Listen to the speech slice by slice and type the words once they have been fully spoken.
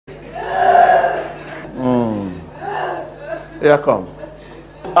Here, come.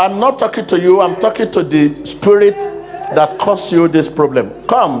 I'm not talking to you. I'm talking to the spirit that caused you this problem.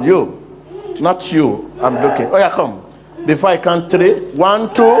 Come, you. Not you. I'm looking. Oh, yeah, come. Before I count 3.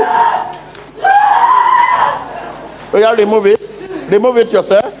 1, 2. Oh, yeah, remove it. Remove it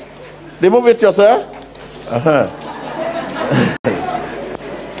yourself. Remove it yourself.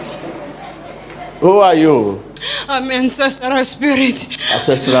 Who are you? I'm ancestral spirit.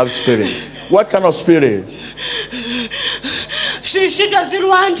 Ancestral spirit. What kind of spirit? She doesn't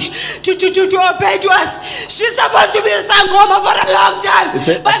want to obey to us. She's supposed to be a sangoma for a long time.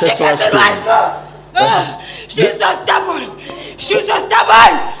 But she doesn't want to. She's so stubborn. She's so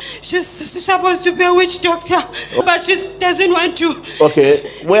stubborn. She's supposed to be a witch doctor, but she doesn't want to. Okay,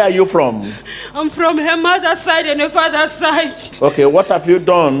 where are you from? I'm from her mother's side and her father's side. Okay, what have you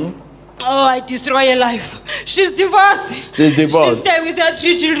done? Oh, I destroy her life. She's divorced. She's divorced. She stay with her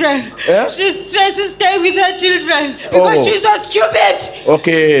 3 children. Yeah? She stresses stay with her children because she's so stupid.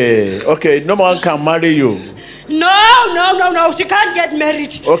 Okay, no one can marry you. No. She can't get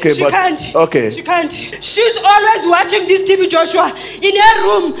married. Okay, she can't. Okay. She can't. She's always watching this TV Joshua in her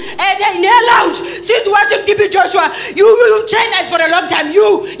room and in her lounge. She's watching TV Joshua. You chain us for a long time.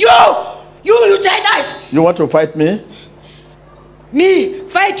 You chain us. You want to fight me? Me?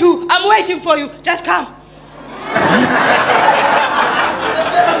 Fight you? I'm waiting for you. Just come.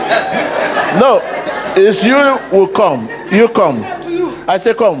 No, it's you will come. You come. To you. I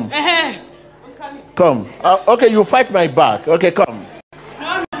say come. I'm coming. Come. Okay, you fight my back. Okay, come.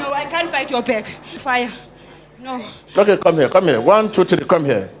 No, I can't fight your back. Fire. No. Okay, come here. 1, 2, 3, come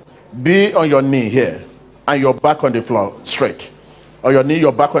here. Be on your knee here. And your back on the floor. Straight. On your knee,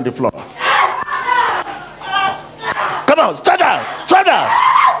 your back on the floor. Come on, stand down.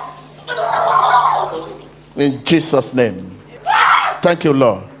 In Jesus' name. Thank you,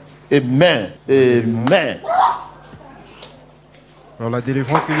 Lord. Amen. Alors, la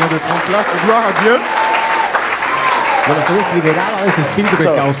délivrance qui vient de prendre place, gloire à Dieu. Bueno, somos liberados de ese espíritu que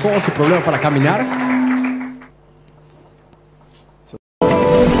causó su problema para caminar.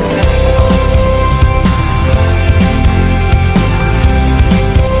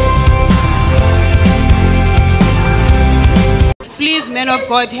 Please, men of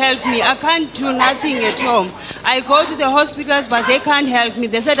God, help me. I can't do nothing at home. I go to the hospitals, but they can't help me.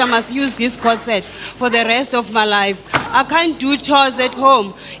 They said I must use this corset for the rest of my life. I can't do chores at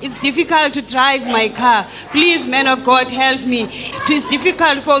home. It's difficult to drive my car. Please, men of God, help me. It's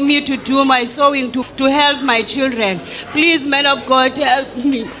difficult for me to do my sewing, to help my children. Please, men of God, help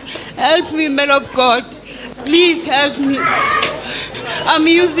me. Help me, men of God. Please help me. I'm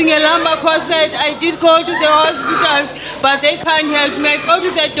using a lumbar corset. I did go to the hospitals, but they can't help me. I go to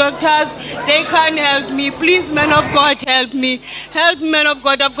the doctors, they can't help me. Please, man of God, help me. Help me, man of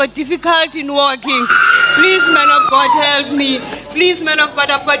God. I've got difficulty in walking. Please, man of God, help me. Please, man of God,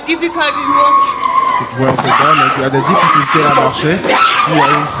 I've got difficulty in walking. Nous voyons cette dame qui a des difficultés à marcher, qui a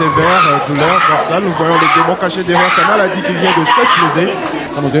une sévère douleur dorsale. Nous voyons les démons cachés derrière sa maladie qui vient de s'exploser.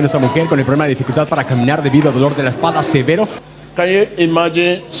 Estamos viendo a esta mujer con el problema de dificultad para caminar debido al dolor de la espalda severo. Can you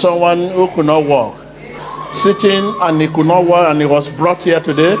imagine someone who could not walk, sitting and he could not walk and he was brought here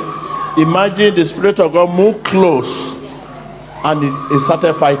today? Imagine the Spirit of God moved close and he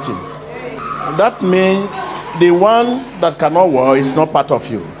started fighting. That means the one that cannot walk is not part of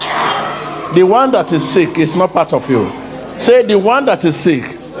you. The one that is sick is not part of you. Say, the one that is sick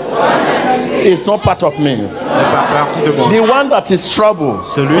is not part of me. The one that is troubled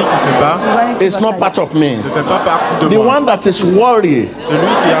is not part of me. The one that is worried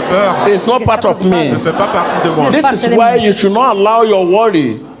is not part of me. This is why you should not allow your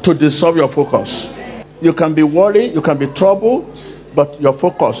worry to disturb your focus. You can be worried, you can be troubled, but your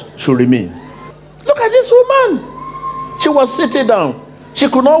focus should remain. Look at this woman. She was sitting down. She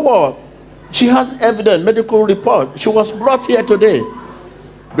could not walk. She has evidence, medical report. She was brought here today.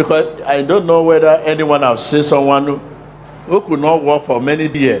 Because I don't know whether anyone has seen someone who could not walk for many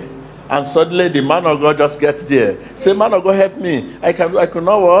years. And suddenly the man of God just gets there. Say, man of God, help me. I could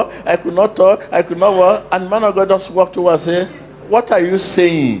not walk. I could not talk. I could not walk. And man of God just walked towards and say, what are you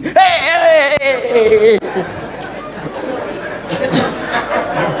saying? Hey!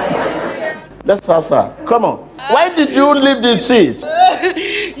 Let's ask her. Come on. Why did you leave the seat?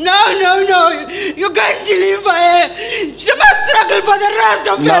 No. You can't deliver her. She must struggle for the rest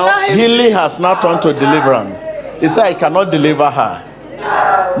of her life. Healing has now turned to deliverance. He said, I cannot deliver her.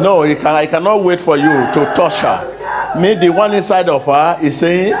 No, I cannot wait for you to touch her. Me, the one inside of her, is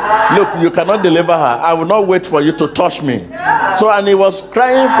saying, look, you cannot deliver her. I will not wait for you to touch me. So, and he was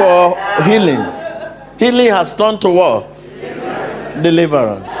crying for healing. Healing has turned to what?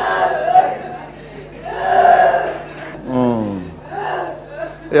 Deliverance.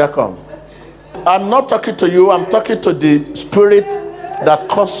 Here come. I'm not talking to you. I'm talking to the spirit that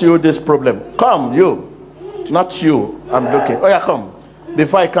caused you this problem. Come, you. Not you. I'm looking. Oh, yeah, come.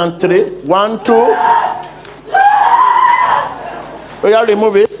 Before I count 3. 1, 2. Oh, yeah,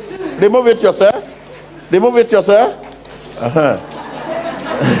 remove it. Remove it yourself. Remove it yourself. Uh-huh.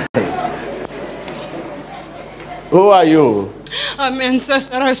 Who are you? I'm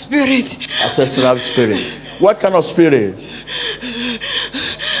ancestral spirit. Ancestral spirit. What kind of spirit?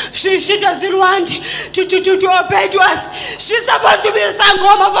 She doesn't want to obey to us. She's supposed to be a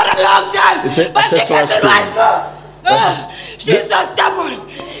sangoma for a long time. But she doesn't want to. She's so stubborn.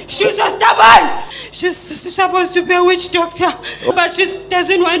 She's so stubborn. She's supposed to be a witch doctor, but she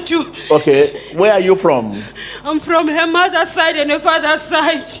doesn't want to. Okay, where are you from? I'm from her mother's side and her father's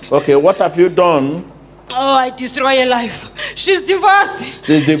side. Okay, what have you done? Oh, I destroy her life. She's divorced.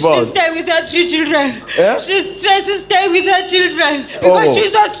 She's divorced. She stay with her 3 children. Yeah? She's stressed to stay with her children because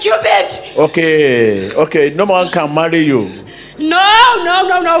she's so stupid. Okay, no one can marry you.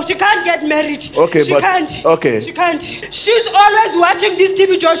 No. She can't get married. Okay, she can't. Okay. She can't. She's always watching this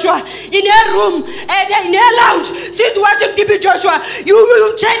TB Joshua in her room and in her lounge. She's watching TB Joshua.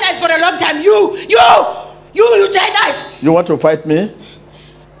 You chain us for a long time. You chain us. You want to fight me?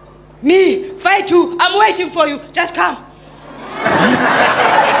 Me? Fight you? I'm waiting for you. Just come.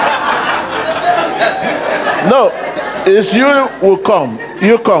 No, it's you who come.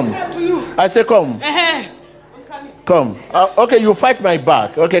 You come. To you. I say come. I'm coming. Come. Okay, you fight my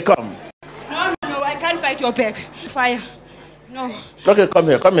back. Okay, come. No, I can't fight your back. Fire. No. Okay, come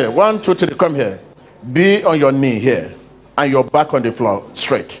here. 1, 2, 3, come here. Be on your knee here. And your back on the floor.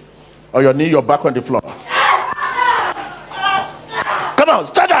 Straight. On your knee, your back on the floor. Come on,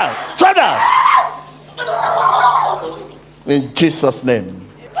 stand down. In Jesus' name.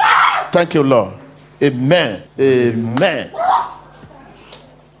 Thank you, Lord. Amen.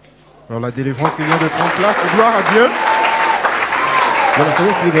 Alors la délivrance qui vient de prendre place, gloire à Dieu. Bueno,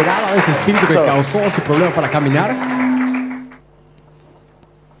 somos liberados de ese espíritu que causó su problema para caminar.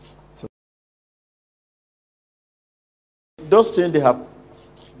 Those things they have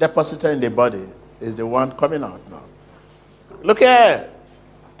deposited in the body is the one coming out now. Look here.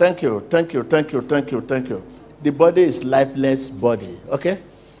 Thank you. The body is lifeless body, okay?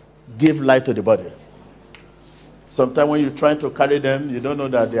 Give life to the body. Sometimes when you're trying to carry them, you don't know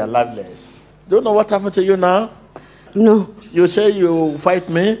that they are lifeless. Don't know what happened to you now? No. You say you fight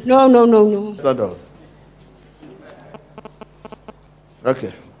me? No. No.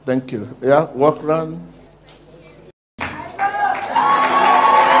 Okay, thank you. Yeah, walk around.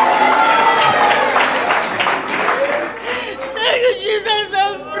 Thank you, Jesus,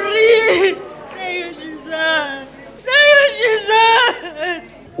 I'm free. Thank you, Jesus.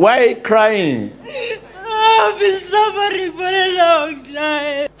 Why crying? I've been suffering for a long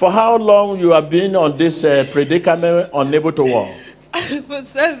time. For how long you have been on this predicament, unable to walk? For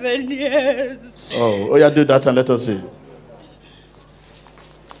 7 years. Oh, yeah, do that and let us see.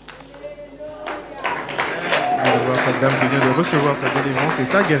 On va voir cette dame qui vient de recevoir sa délivrance et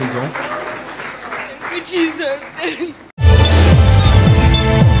sa guérison. Thank you, Jesus.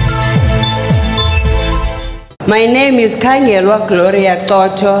 My name is Kangelwa Gloria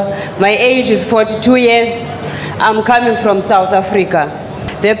Toto. My age is 42 years. I'm coming from South Africa.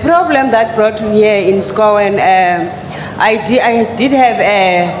 The problem that brought me here in SCAON, I did have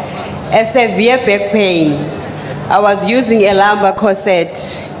a severe back pain. I was using a lumbar corset.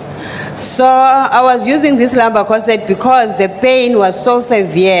 So I was using this lumbar corset because the pain was so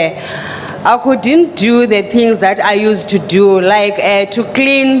severe. I couldn't do the things that I used to do, like to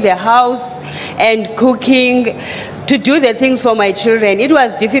clean the house and cooking, to do the things for my children. It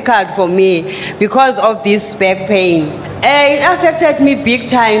was difficult for me because of this back pain. It affected me big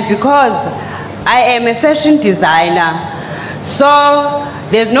time because I am a fashion designer. So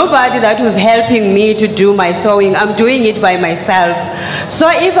there's nobody that was helping me to do my sewing. I'm doing it by myself. So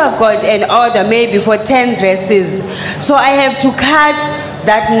if I've got an order maybe for 10 dresses, so I have to cut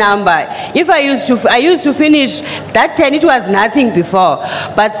that number. If I used to finish that 10, it was nothing before.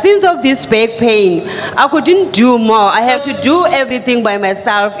 But since of this back pain, I couldn't do more. I have to do everything by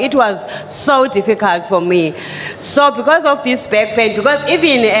myself. It was so difficult for me. So because of this back pain, because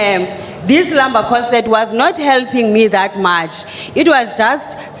even this lumbar corset was not helping me that much. It was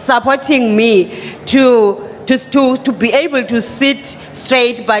just supporting me to be able to sit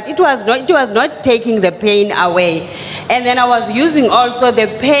straight, but it was not taking the pain away. And then I was using also the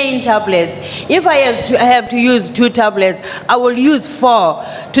pain tablets. If I have to use 2 tablets, I will use 4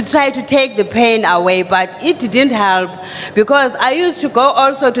 to try to take the pain away, but it didn't help because I used to go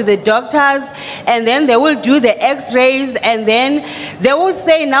also to the doctors, and then they will do the x-rays, and then they will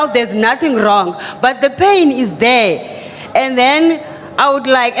say now there's nothing wrong, but the pain is there. And then I would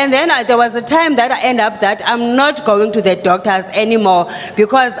like, and then there was a time that I end up that I'm not going to the doctors anymore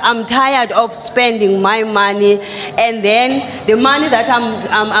because I'm tired of spending my money, and then the money that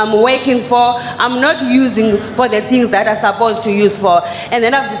I'm working for, I'm not using for the things that I'm supposed to use for. And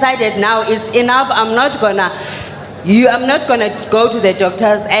then I've decided now it's enough. I'm not gonna go to the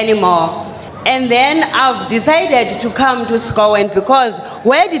doctors anymore. And then I've decided to come to SCAON because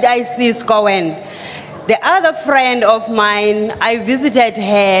where did I see SCAON? The other friend of mine, I visited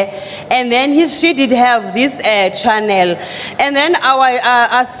her, and then she did have this channel. And then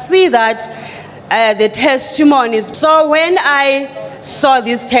I see that the testimonies. So when I saw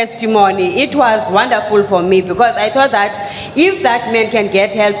this testimony, it was wonderful for me because I thought that if that man can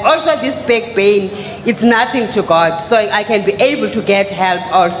get help, also this back pain, it's nothing to God. So I can be able to get help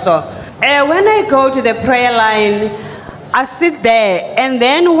also. When I go to the prayer line, I sit there, and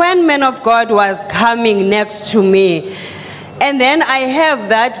then when man of God was coming next to me, and then I have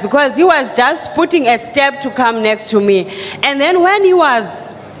that because he was just putting a step to come next to me, and then when he was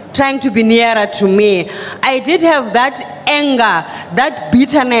trying to be nearer to me, I did have that anger, that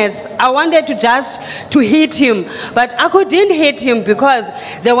bitterness. I wanted to hit him, but I couldn't hit him because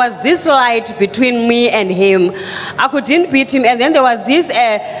there was this light between me and him. I couldn't beat him, and then there was this,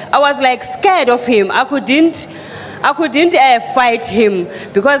 I was like scared of him. I couldn't fight him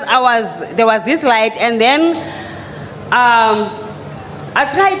because there was this light, and then I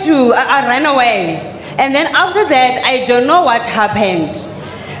ran away. And then after that, I don't know what happened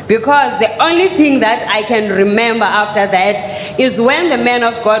because the only thing that I can remember after that is when the man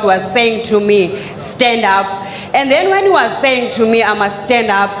of God was saying to me, stand up. And then when he was saying to me, I must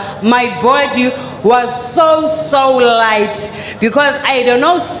stand up, my body was so light because I don't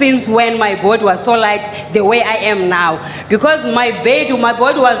know since when my body was so light the way I am now, because my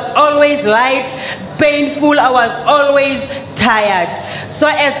body was always light, painful, I was always tired. So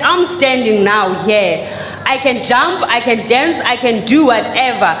as I'm standing now here, I can jump, I can dance, I can do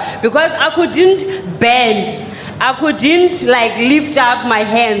whatever because I couldn't bend. I couldn't like lift up my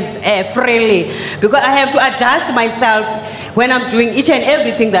hands freely because I have to adjust myself when I'm doing each and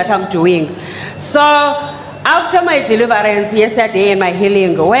everything that I'm doing. So after my deliverance yesterday and my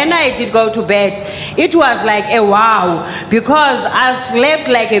healing, when I did go to bed, it was like a wow because I slept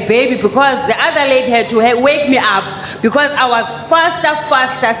like a baby because the other lady had to wake me up because I was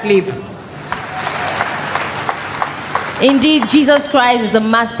fast asleep. Indeed, Jesus Christ is the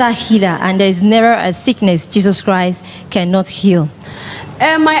master healer, and there is never a sickness Jesus Christ cannot heal.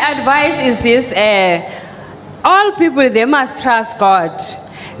 My advice is this, all people, they must trust God.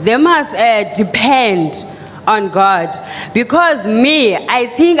 They must depend on God. Because me, I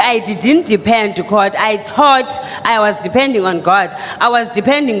think I didn't depend to God. I thought I was depending on God. I was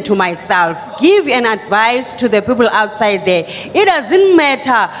depending to myself. Give an advice to the people outside there. It doesn't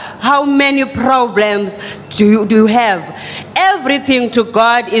matter how many problems do you have. Everything to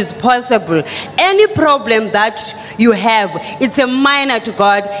God is possible. Any problem that you have, it's a minor to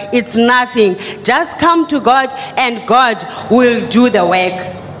God. It's nothing. Just come to God and God will do the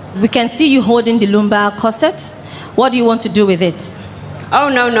work. We can see you holding the lumbar corset. What do you want to do with it? Oh,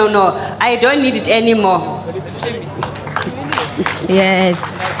 no. I don't need it anymore.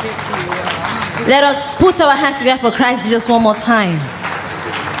 Yes. Let us put our hands together for Christ Jesus one more time.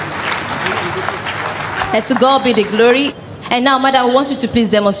 And to God be the glory. And now, Mother, I want you to please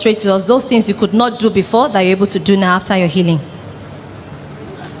demonstrate to us those things you could not do before that you're able to do now after your healing.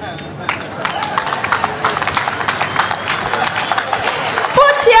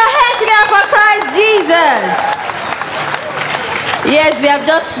 For Christ Jesus. Yes, we have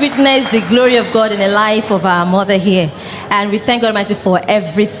just witnessed the glory of God in the life of our mother here, and we thank God Almighty for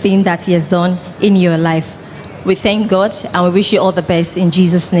everything that He has done in your life. We thank God and we wish you all the best in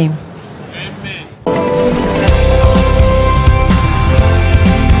Jesus' name.